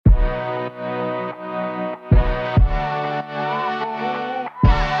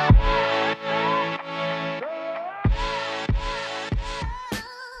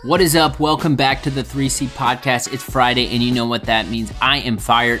What is up? Welcome back to the 3C podcast. It's Friday, and you know what that means. I am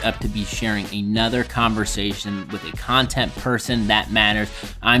fired up to be sharing another conversation with a content person that matters.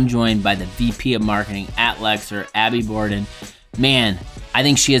 I'm joined by the VP of Marketing at Lexer, Abby Borden. Man, I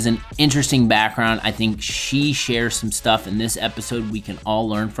think she has an interesting background. I think she shares some stuff in this episode we can all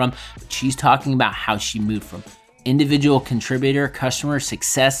learn from. But she's talking about how she moved from individual contributor, customer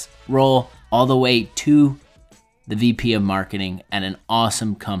success role, all the way to the VP of Marketing at an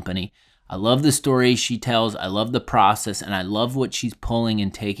awesome company. I love the story she tells. I love the process, and I love what she's pulling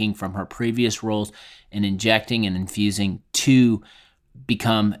and taking from her previous roles and injecting and infusing to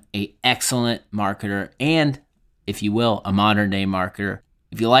become an excellent marketer and, if you will, a modern day marketer.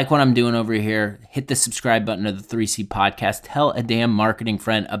 If you like what I'm doing over here, hit the subscribe button to the 3C podcast. Tell a damn marketing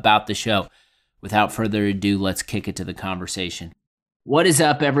friend about the show. Without further ado, let's kick it to the conversation. What is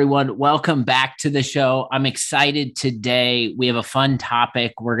up, everyone? Welcome back to the show. I'm excited today. We have a fun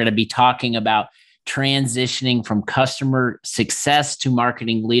topic. We're going to be talking about transitioning from customer success to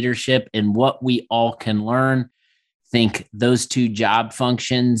marketing leadership and what we all can learn. I think those two job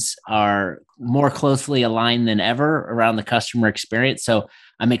functions are more closely aligned than ever around the customer experience. So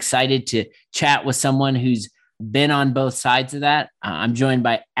I'm excited to chat with someone who's been on both sides of that. I'm joined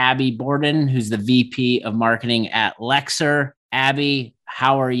by Abby Borden, who's the VP of Marketing at Lexer. Abby,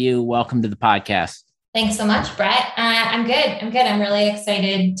 how are you? Welcome to the podcast. Thanks so much, Brett. I'm good. I'm really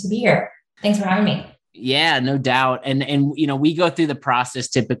excited to be here. Thanks for having me. Yeah, no doubt. And you know, we go through the process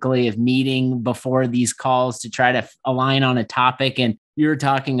typically of meeting before these calls to try to align on a topic. And you were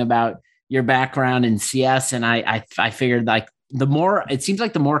talking about your background in CS, and I figured like it seems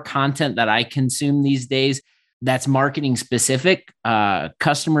like the more content that I consume these days, that's marketing specific,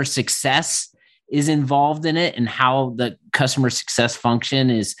 customer success is involved in it and how the customer success function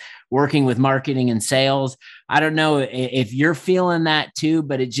is working with marketing and sales. I don't know if you're feeling that too,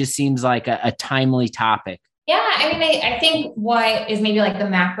 but it just seems like a timely topic. Yeah, I think what is maybe like the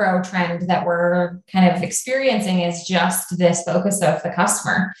macro trend that we're kind of experiencing is just this focus of the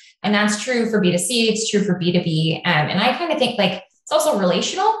customer. And that's true for B2C, it's true for B2B. And I kind of think like, it's also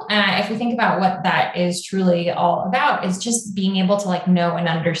relational. If we think about what that is truly all about, is just being able to like know and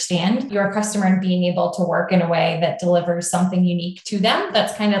understand your customer and being able to work in a way that delivers something unique to them.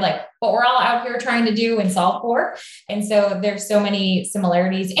 That's kind of like what we're all out here trying to do and solve for. And so there's so many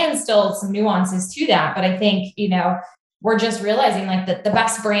similarities and still some nuances to that. But I think, you know, we're just realizing like that the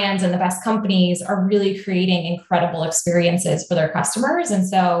best brands and the best companies are really creating incredible experiences for their customers. And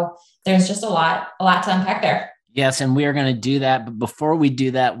so there's just a lot to unpack there. Yes, and we are going to do that. But before we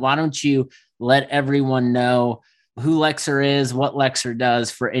do that, why don't you let everyone know who Lexer is, what Lexer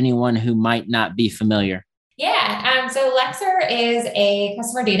does for anyone who might not be familiar? Yeah, so Lexer is a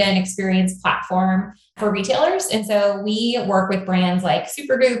customer data and experience platform for retailers. And so we work with brands like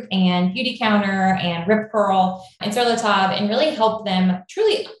Supergoop and Beauty Counter and Rip Curl and Sur La Table and really help them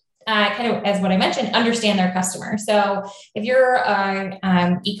truly kind of, as what I mentioned, understand their customer. So if you're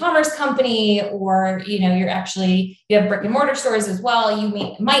an e-commerce company, or, you know, you have brick and mortar stores as well,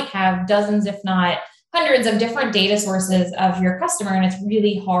 you might have dozens, if not hundreds of different data sources of your customer. And it's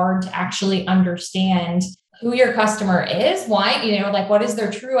really hard to actually understand who your customer is, why, you know, like what is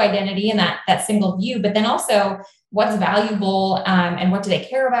their true identity in that single view, but then also what's valuable and what do they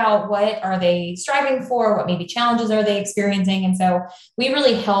care about? What are they striving for? What maybe challenges are they experiencing? And so we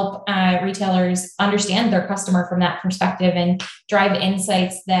really help retailers understand their customer from that perspective and drive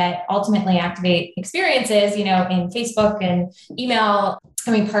insights that ultimately activate experiences, you know, in Facebook and email.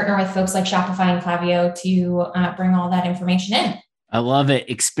 And we partner with folks like Shopify and Klaviyo to bring all that information in. I love it.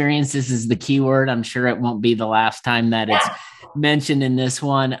 Experiences is the key word. I'm sure it won't be the last time that it's mentioned in this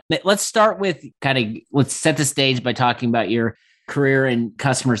one. But let's start with let's set the stage by talking about your career in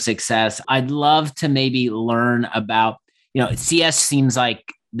customer success. I'd love to maybe learn about, you know, CS seems like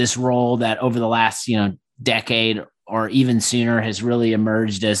this role that over the last, you know, decade or even sooner has really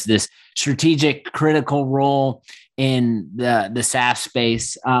emerged as this strategic, critical role in the SaaS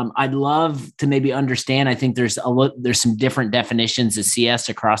space. I'd love to maybe understand. I think there's some different definitions of CS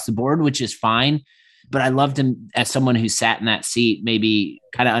across the board, which is fine. But I'd love to, as someone who sat in that seat, maybe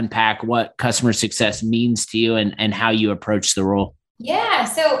kind of unpack what customer success means to you and how you approach the role. Yeah.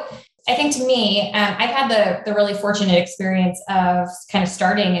 So I think to me, I've had the really fortunate experience of kind of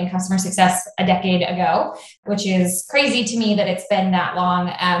starting in customer success a decade ago, which is crazy to me that it's been that long.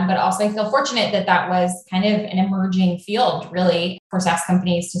 But also I feel fortunate that was kind of an emerging field really for SaaS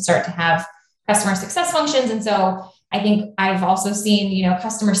companies to start to have customer success functions. And so I think I've also seen, you know,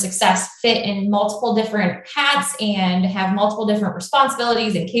 customer success fit in multiple different hats and have multiple different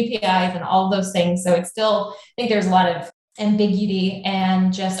responsibilities and KPIs and all of those things. So it's still, I think there's a lot of and big UD,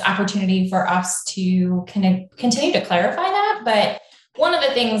 and just opportunity for us to kind of continue to clarify that. But one of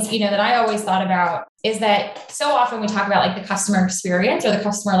the things, that I always thought about is that so often we talk about like the customer experience or the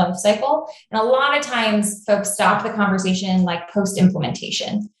customer life cycle. And a lot of times folks stop the conversation like post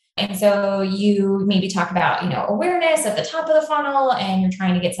implementation. And so you maybe talk about, awareness at the top of the funnel, and you're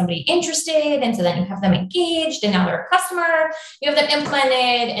trying to get somebody interested. And so then you have them engaged, and now they're a customer, you have them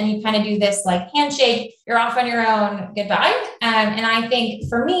implemented, and you kind of do this like handshake, you're off on your own, goodbye. And I think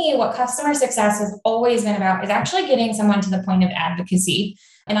for me, what customer success has always been about is actually getting someone to the point of advocacy.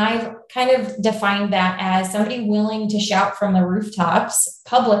 And I've kind of defined that as somebody willing to shout from the rooftops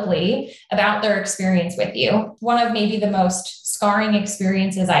publicly about their experience with you. One of maybe the most scarring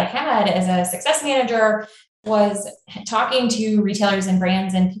experiences I had as a success manager was talking to retailers and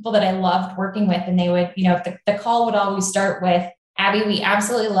brands and people that I loved working with. And they would, the call would always start with, Abby, we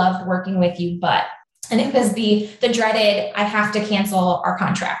absolutely loved working with you, but, and it was the dreaded, I have to cancel our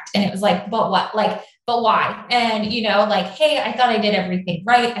contract. And it was like, but what? But why? And, hey, I thought I did everything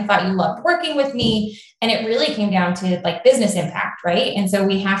right. I thought you loved working with me. And it really came down to like business impact, right? And so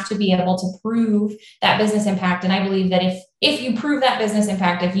we have to be able to prove that business impact. And I believe that if you prove that business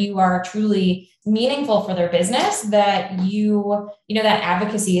impact, if you are truly meaningful for their business, that that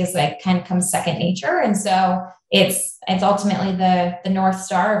advocacy is like kind of comes second nature. And so it's ultimately the North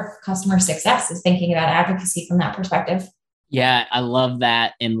Star of customer success is thinking about advocacy from that perspective. Yeah, I love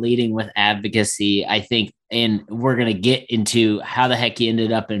that. And leading with advocacy, I think, and we're going to get into how the heck you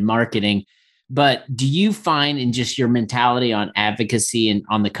ended up in marketing. But do you find in just your mentality on advocacy and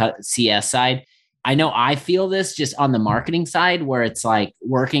on the CS side, I know I feel this just on the marketing side, where it's like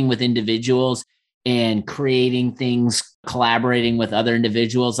working with individuals and creating things, collaborating with other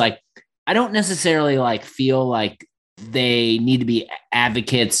individuals. Like, I don't necessarily like feel like they need to be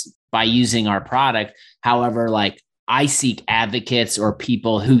advocates by using our product. However, like, I seek advocates or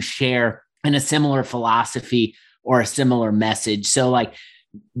people who share in a similar philosophy or a similar message. So like,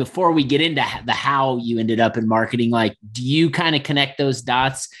 before we get into the how you ended up in marketing, like, do you kind of connect those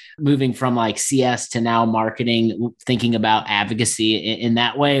dots moving from like CS to now marketing, thinking about advocacy in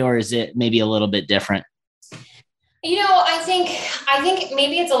that way, or is it maybe a little bit different? I think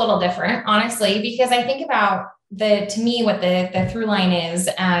maybe it's a little different, honestly, because I think about to me, what the through line is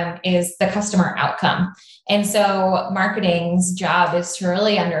the customer outcome. And so marketing's job is to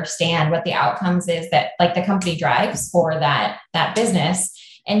really understand what the outcomes is that like the company drives for that business,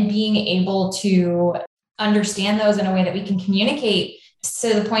 and being able to understand those in a way that we can communicate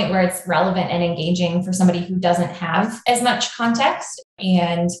to the point where it's relevant and engaging for somebody who doesn't have as much context.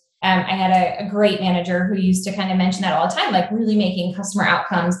 And I had a great manager who used to kind of mention that all the time, like really making customer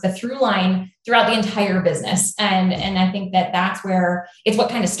outcomes the through line throughout the entire business. And I think that that's where it's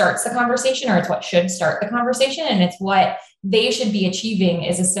what kind of starts the conversation, or it's what should start the conversation. And it's what they should be achieving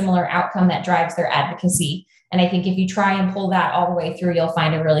is a similar outcome that drives their advocacy. And I think if you try and pull that all the way through, you'll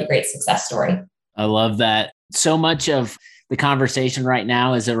find a really great success story. I love that. So much of the conversation right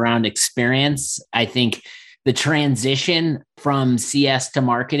now is around experience. I think the transition from CS to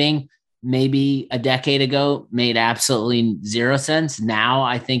marketing, maybe a decade ago, made absolutely zero sense. Now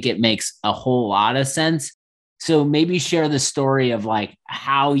I think it makes a whole lot of sense. So maybe share the story of like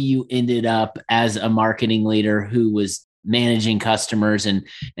how you ended up as a marketing leader who was managing customers and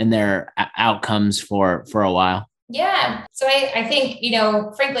their outcomes for a while. Yeah. So I think,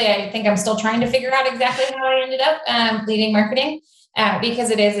 frankly, I think I'm still trying to figure out exactly how I ended up leading marketing.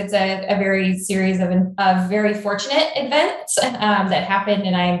 Because it's a very series of very fortunate events that happened,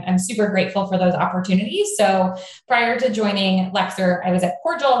 and I'm super grateful for those opportunities. So prior to joining Lexer, I was at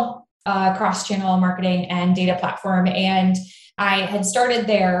Cordial, cross-channel marketing and data platform, and I had started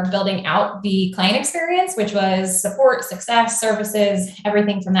there building out the client experience, which was support, success, services,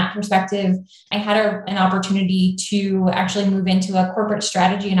 everything from that perspective. I had an opportunity to actually move into a corporate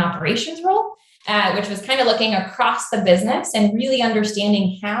strategy and operations role. Which was kind of looking across the business and really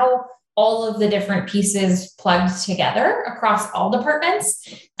understanding how all of the different pieces plugged together across all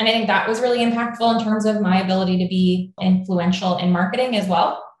departments. And I think that was really impactful in terms of my ability to be influential in marketing as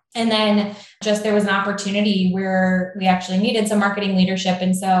well. And then there was an opportunity where we actually needed some marketing leadership.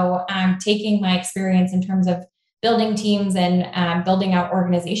 And so taking my experience in terms of building teams and building out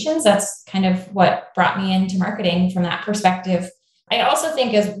organizations, that's kind of what brought me into marketing from that perspective. I also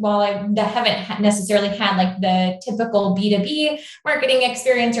think while I haven't necessarily had like the typical B2B marketing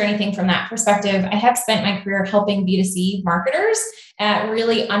experience or anything from that perspective, I have spent my career helping B2C marketers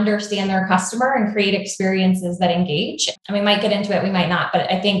really understand their customer and create experiences that engage. And we might get into it, we might not,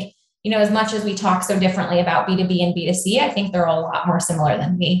 but I think, as much as we talk so differently about B2B and B2C, I think they're a lot more similar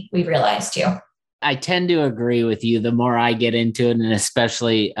than we realize too. I tend to agree with you the more I get into it, and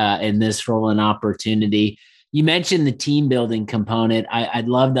especially in this role and opportunity. You mentioned the team building component. I'd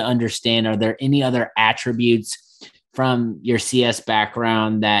love to understand, are there any other attributes from your CS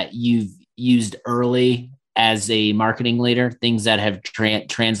background that you've used early as a marketing leader, things that have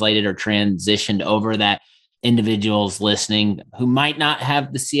translated or transitioned over that individuals listening who might not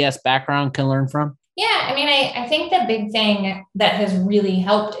have the CS background can learn from? Yeah, I mean, I think the big thing that has really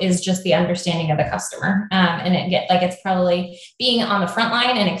helped is just the understanding of the customer. And it's probably being on the front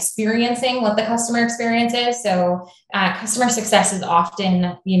line and experiencing what the customer experience is. So customer success is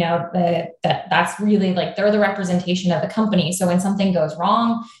often, that's really like they're the representation of the company. So when something goes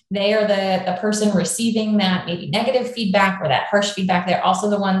wrong, they are the person receiving that maybe negative feedback or that harsh feedback. They're also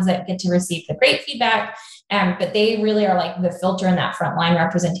the ones that get to receive the great feedback. But they really are like the filter and that frontline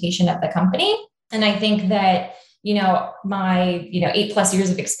representation of the company. And I think that, my, 8+ years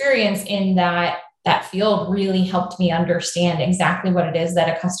of experience in that field really helped me understand exactly what it is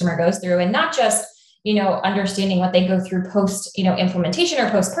that a customer goes through, and not just, understanding what they go through post, implementation or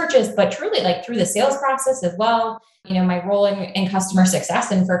post purchase, but truly like through the sales process as well. My role in customer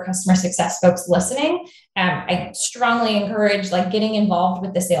success, and for customer success folks listening, I strongly encourage like getting involved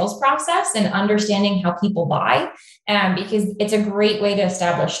with the sales process and understanding how people buy, because it's a great way to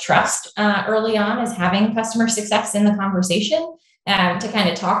establish trust early on, is having customer success in the conversation, to kind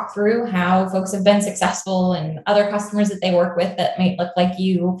of talk through how folks have been successful and other customers that they work with that might look like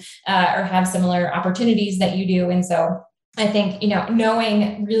you, or have similar opportunities that you do. And so I think,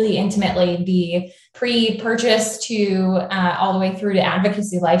 knowing really intimately the pre-purchase to all the way through to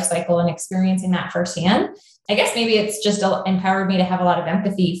advocacy lifecycle and experiencing that firsthand, I guess maybe it's just empowered me to have a lot of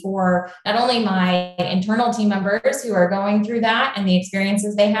empathy for not only my internal team members who are going through that and the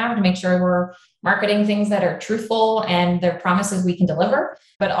experiences they have, to make sure we're marketing things that are truthful and their promises we can deliver,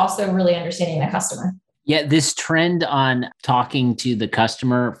 but also really understanding the customer. Yeah, this trend on talking to the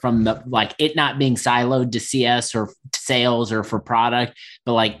customer from the like it not being siloed to CS or sales or for product,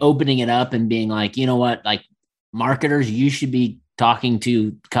 but like opening it up and being like, you know what, like marketers, you should be talking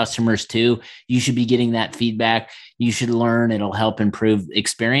to customers too. You should be getting that feedback. You should learn. It'll help improve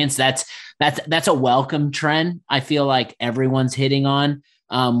experience. That's a welcome trend. I feel like everyone's hitting on,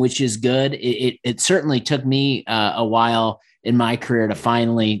 which is good. It certainly took me a while in my career to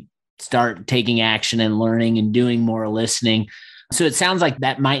finally start taking action and learning and doing more listening. So it sounds like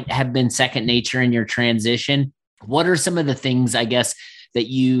that might have been second nature in your transition. What are some of the things, I guess, that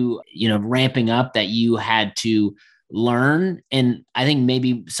ramping up that you had to learn? And I think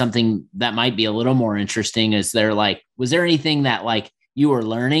maybe something that might be a little more interesting is was there anything that like you were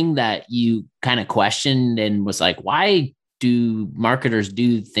learning that you kind of questioned and was like, why do marketers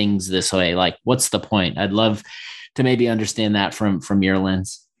do things this way? Like, what's the point? I'd love to maybe understand that from your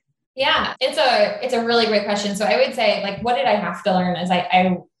lens. Yeah, it's a really great question. So I would say, like, what did I have to learn? Is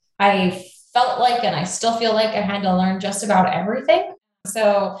I felt like, and I still feel like I had to learn just about everything.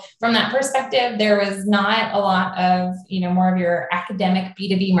 So from that perspective, there was not a lot of, more of your academic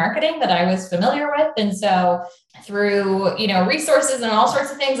B2B marketing that I was familiar with. And so through, resources and all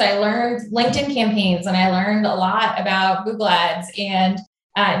sorts of things, I learned LinkedIn campaigns, and I learned a lot about Google Ads, and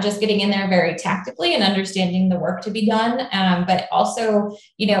just getting in there very tactically and understanding the work to be done. But also,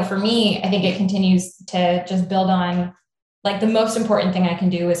 for me, I think it continues to just build on, like, the most important thing I can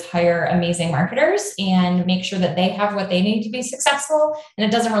do is hire amazing marketers and make sure that they have what they need to be successful. And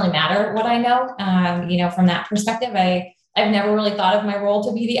it doesn't really matter what I know. From that perspective, I've never really thought of my role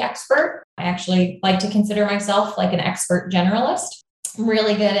to be the expert. I actually like to consider myself like an expert generalist. I'm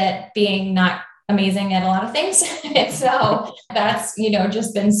really good at being not amazing at a lot of things. And so that's,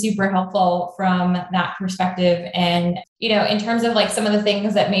 just been super helpful from that perspective. And, in terms of like some of the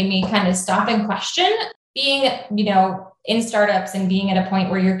things that made me kind of stop and question being, in startups and being at a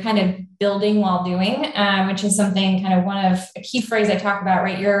point where you're kind of building while doing, which is something kind of one of a key phrase I talk about,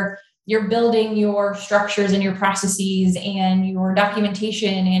 right? You're building your structures and your processes and your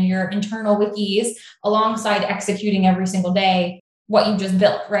documentation and your internal wikis alongside executing every single day what you just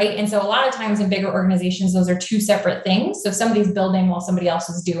built, right? And so a lot of times in bigger organizations, those are two separate things. So somebody's building while somebody else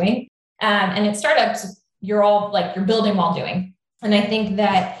is doing. And in startups, you're building while doing. And I think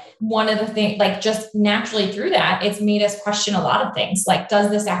that one of the things, like, just naturally through that, it's made us question a lot of things. Like, does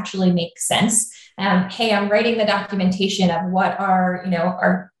this actually make sense? Hey, I'm writing the documentation of what our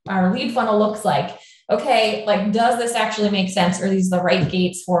lead funnel looks like. Okay, like, does this actually make sense? Are these the right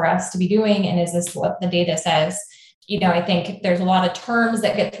gates for us to be doing? And is this what the data says? I think there's a lot of terms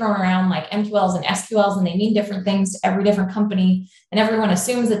that get thrown around, like MQLs and SQLs, and they mean different things to every different company, and everyone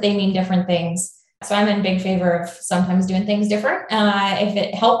assumes that they mean different things. So I'm in big favor of sometimes doing things different if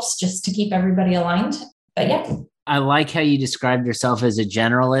it helps just to keep everybody aligned. But yeah. I like how you described yourself as a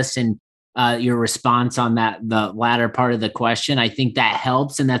generalist and your response on the latter part of the question. I think that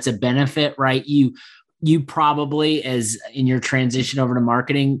helps and that's a benefit, right? You probably, as in your transition over to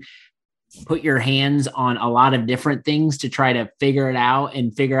marketing, put your hands on a lot of different things to try to figure it out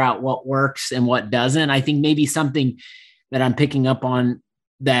and figure out what works and what doesn't. I think maybe something that I'm picking up on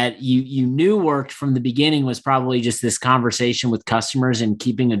that you knew worked from the beginning was probably just this conversation with customers and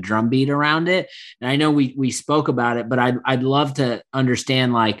keeping a drumbeat around it. And I know we spoke about it, but I'd love to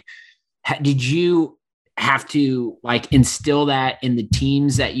understand, like, did you have to like instill that in the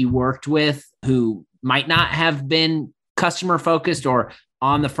teams that you worked with who might not have been customer focused or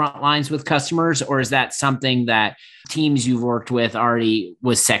on the front lines with customers? Or is that something that teams you've worked with already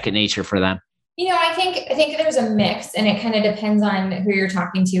was second nature for them? I think there's a mix, and it kind of depends on who you're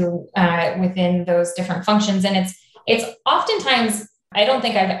talking to within those different functions. And it's oftentimes, I don't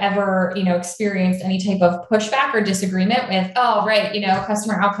think I've ever, experienced any type of pushback or disagreement with, oh, right,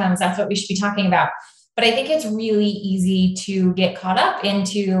 customer outcomes, that's what we should be talking about. But I think it's really easy to get caught up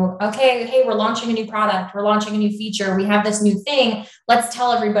into, okay, hey, we're launching a new product, we're launching a new feature, we have this new thing. Let's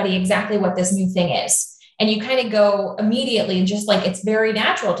tell everybody exactly what this new thing is. And you kind of go immediately, just like it's very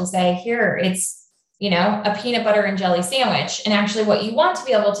natural to say, here, it's, a peanut butter and jelly sandwich. And actually what you want to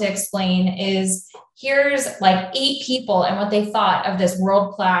be able to explain is, here's like 8 people and what they thought of this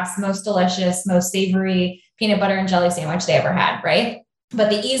world-class, most delicious, most savory peanut butter and jelly sandwich they ever had, right?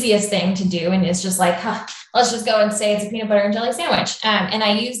 But the easiest thing to do, and it's just like, let's just go and say it's a peanut butter and jelly sandwich. And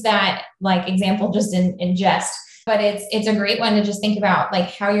I use that like example just in jest. But it's a great one to just think about, like,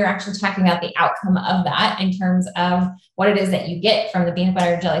 how you're actually talking about the outcome of that in terms of what it is that you get from the peanut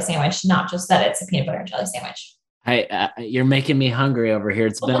butter and jelly sandwich, not just that it's a peanut butter and jelly sandwich. Hey, you're making me hungry over here.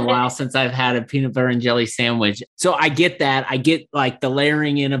 It's been a while since I've had a peanut butter and jelly sandwich. So I get that. I get like the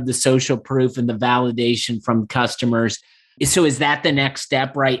layering in of the social proof and the validation from customers. So is that the next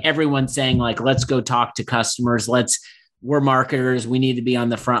step, right? Everyone's saying like, let's go talk to customers. We're marketers. We need to be on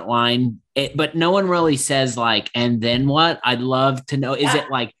the front line. But no one really says like, and then what? I'd love to know. Is it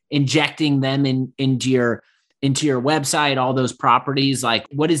like injecting them into your website, all those properties? Like,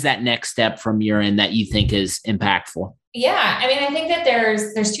 what is that next step from your end that you think is impactful? Yeah. I mean, I think that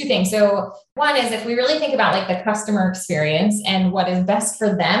there's 2 things. So one is, if we really think about like the customer experience and what is best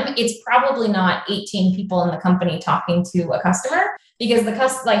for them, it's probably not 18 people in the company talking to a customer, because the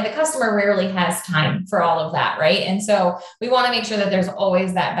customer rarely has time for all of that. Right. And so we want to make sure that there's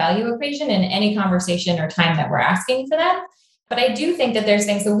always that value equation in any conversation or time that we're asking for them. But I do think that there's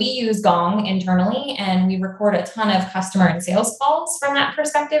things that we use Gong internally, and we record a ton of customer and sales calls from that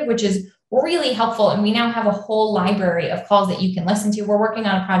perspective, which is really helpful. And we now have a whole library of calls that you can listen to. We're working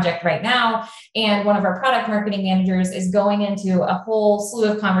on a project right now, and one of our product marketing managers is going into a whole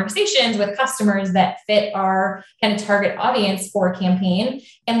slew of conversations with customers that fit our kind of target audience for a campaign,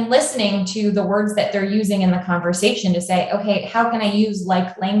 and listening to the words that they're using in the conversation to say, okay, how can I use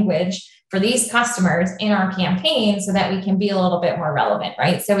like language for these customers in our campaign so that we can be a little bit more relevant,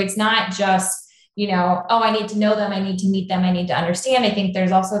 right? So it's not just, oh, I need to know them, I need to meet them, I need to understand. I think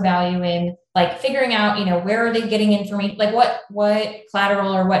there's also value in like figuring out, where are they getting information? Like what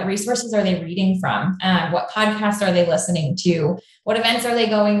collateral or what resources are they reading from? What podcasts are they listening to? What events are they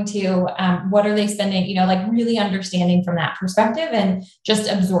going to? What are they spending, like really understanding from that perspective, and just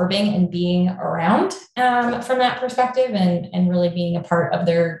absorbing and being around from that perspective, and really being a part of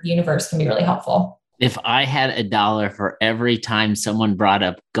their universe can be really helpful. If I had $1 for every time someone brought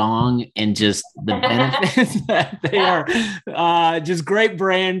up Gong and just the benefits that they are, just great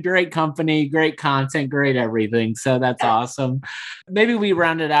brand, great company, great content, great everything. So that's awesome. Maybe we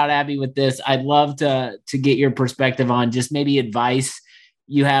round it out, Abby, with this. I'd love to get your perspective on just maybe advice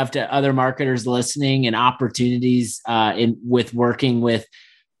you have to other marketers listening and opportunities with working with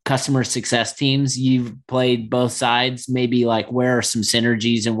customer success teams. You've played both sides. Maybe like, where are some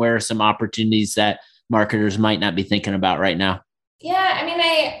synergies and where are some opportunities that marketers might not be thinking about right now? Yeah. I mean,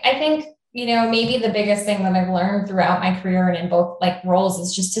 I think, maybe the biggest thing that I've learned throughout my career and in both like roles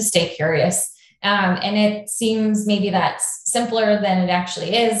is just to stay curious. And it seems maybe that's simpler than it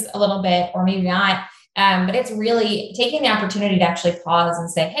actually is a little bit, or maybe not. But it's really taking the opportunity to actually pause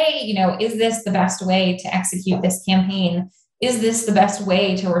and say, hey, is this the best way to execute this campaign? Is this the best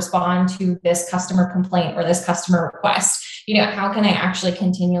way to respond to this customer complaint or this customer request? How can I actually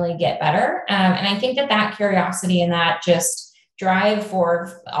continually get better? And I think that curiosity and that just drive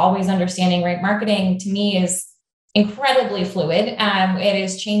for always understanding, right? Marketing to me is incredibly fluid. It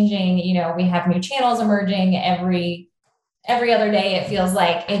is changing. We have new channels emerging every every other day, it feels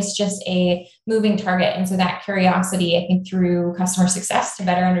like it's just a moving target. And so that curiosity, I think, through customer success to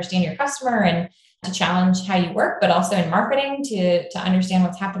better understand your customer and to challenge how you work, but also in marketing to understand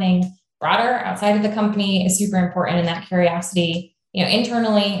what's happening broader outside of the company is super important. And that curiosity,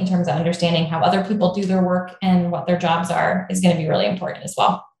 internally in terms of understanding how other people do their work and what their jobs are is going to be really important as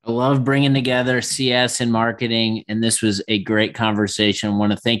well. I love bringing together CS and marketing, and this was a great conversation. I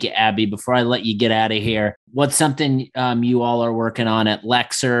want to thank you, Abby. Before I let you get out of here, what's something you all are working on at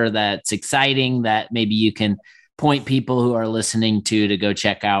Lexer that's exciting that maybe you can point people who are listening to go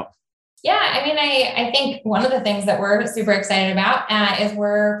check out? Yeah, I think one of the things that we're super excited about is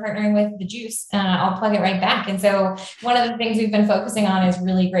we're partnering with The Juice. I'll plug it right back. And so one of the things we've been focusing on is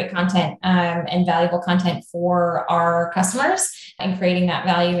really great content and valuable content for our customers and creating that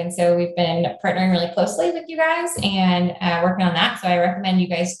value. And so we've been partnering really closely with you guys and working on that. So I recommend you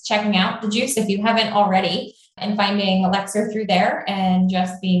guys checking out The Juice if you haven't already and finding Lexer through there and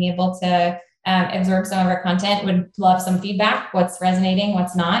just being able to absorb some of our content. Would love some feedback, what's resonating,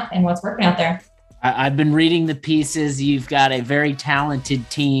 what's not, and what's working out there. I've been reading the pieces. You've got a very talented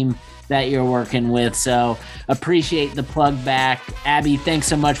team that you're working with. So appreciate the plug back. Abby, thanks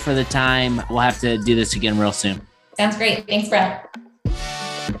so much for the time. We'll have to do this again real soon. Sounds great. Thanks, Brett.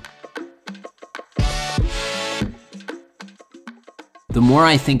 The more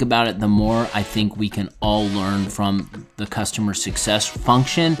I think about it, the more I think we can all learn from the customer success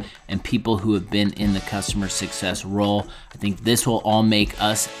function and people who have been in the customer success role. I think this will all make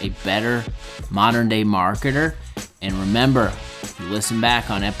us a better modern day marketer. And remember, if you listen back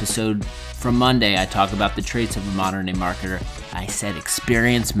on episode from Monday, I talk about the traits of a modern day marketer. I said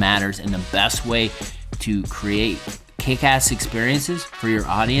experience matters, and the best way to create kick-ass experiences for your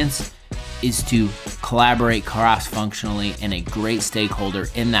audience is to collaborate cross-functionally, and a great stakeholder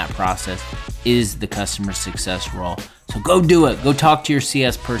in that process is the customer success role. So go do it. Go talk to your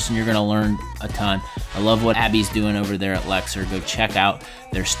CS person. You're going to learn a ton. I love what Abby's doing over there at Lexer. Go check out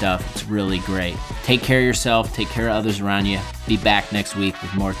their stuff. It's really great. Take care of yourself. Take care of others around you. Be back next week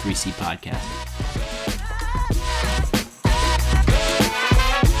with more 3C Podcast.